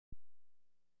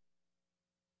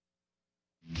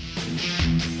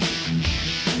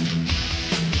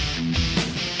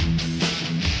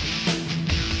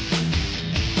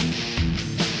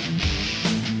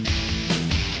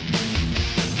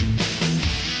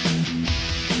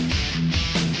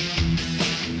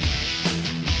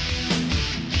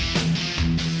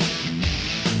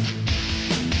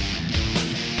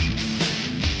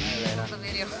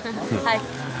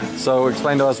So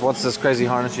explain to us, what's this crazy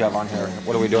harness you have on here?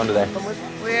 What are we doing today?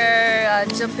 We're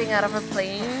jumping out of a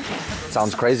plane.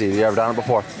 Sounds crazy. Have you ever done it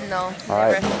before? No, All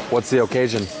right. never. What's the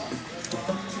occasion?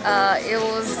 It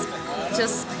was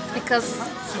just because,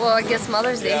 well, I guess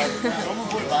Mother's Day.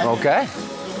 Okay.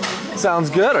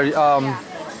 Sounds good. Are you,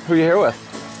 who are you here with?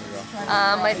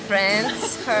 My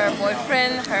friends, her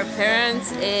boyfriend, her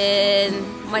parents,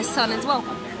 and my son as well.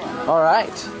 All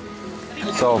right.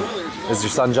 So, is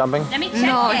your son jumping?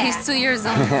 No, he's 2 years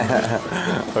old.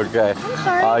 Okay.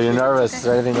 You're nervous. Is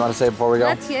there anything you want to say before we go?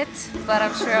 Not yet, but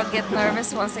I'm sure I'll get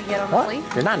nervous once I get on the plane.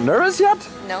 You're not nervous yet?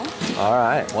 No. All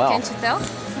right. Well. Can't you tell?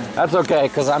 That's okay,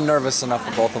 because I'm nervous enough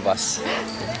for both of us.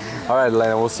 All right,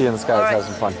 Elena. We'll see you in the sky. Let's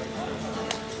have some fun.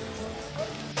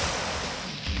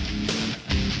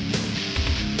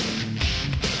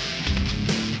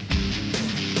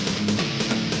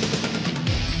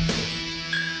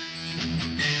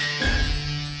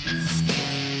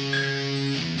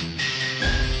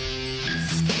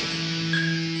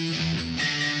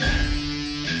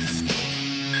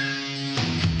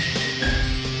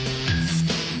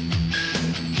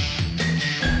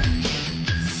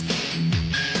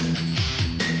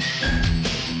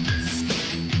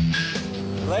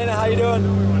 Elena, how you doing?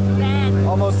 Bad.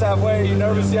 Almost halfway. Are you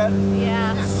nervous yet?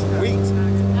 Yeah. Sweet.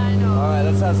 I know. All right,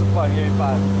 let's have some fun. Give me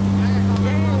 5.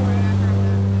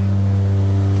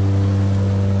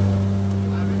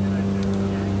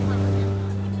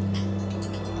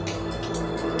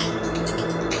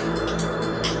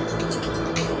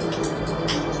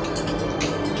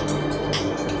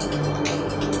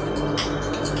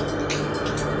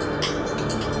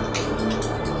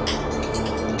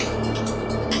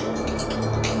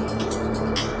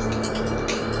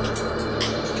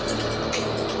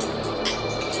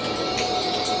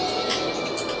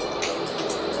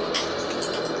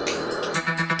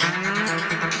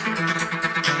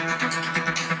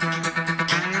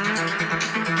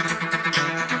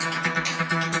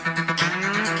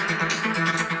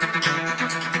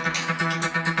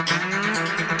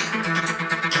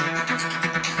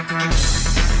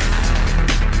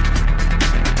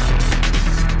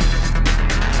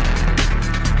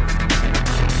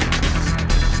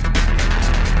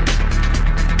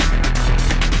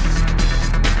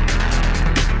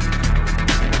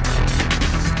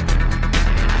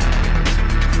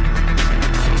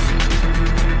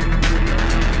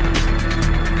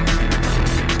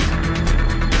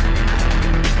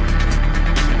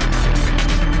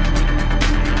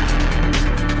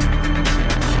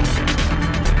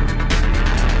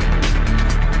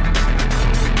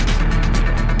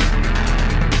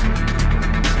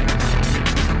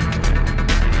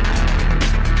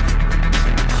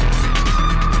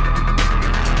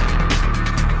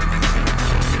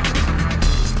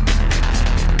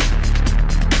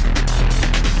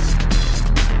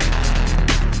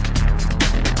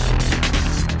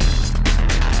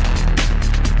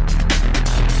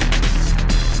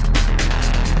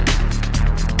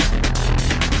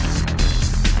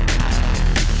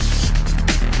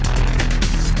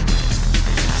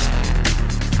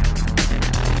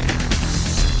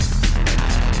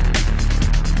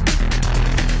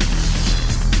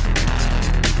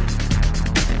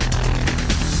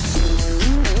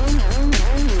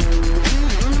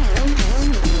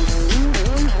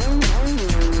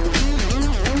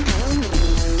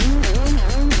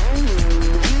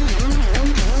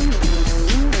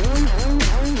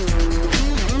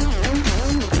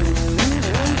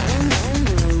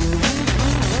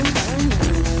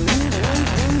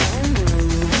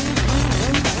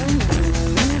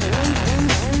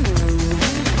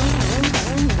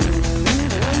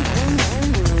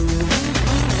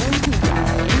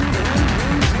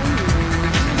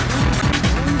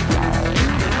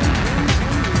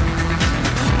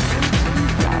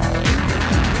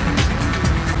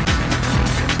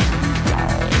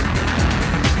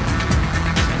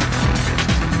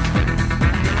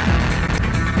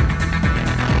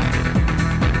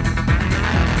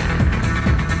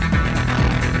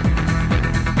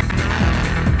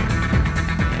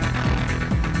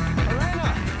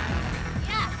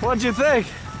 What'd you think?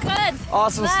 Good.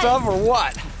 Awesome Nice. stuff or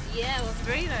what? Yeah, it was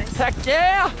very nice. Heck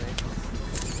yeah!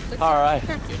 All right.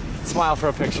 Smile for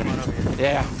a picture.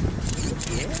 Yeah.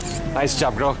 Nice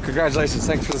job, girl. Congratulations.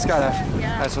 Thanks for the skydive.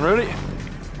 Yeah. Nice one, Rudy.